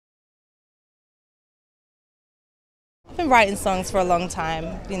I've been writing songs for a long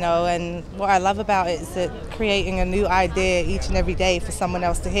time, you know, and what I love about it is that creating a new idea each and every day for someone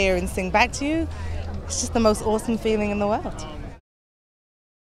else to hear and sing back to you, it's just the most awesome feeling in the world.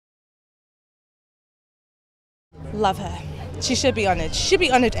 Love her. She should be honoured. She should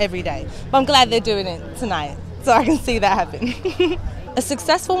be honoured every day. But I'm glad they're doing it tonight, so I can see that happen. A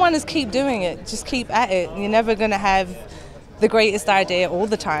successful one is keep doing it. Just keep at it. You're never going to have the greatest idea all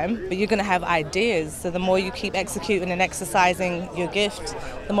the time, but you're going to have ideas. So the more you keep executing and exercising your gift,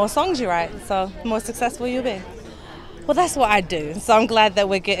 the more songs you write, so the more successful you'll be. Well, that's what I do. So I'm glad that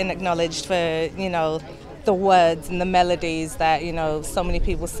we're getting acknowledged for, you know, the words and the melodies that, you know, so many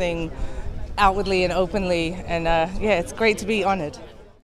people sing outwardly and openly. And yeah, it's great to be honored.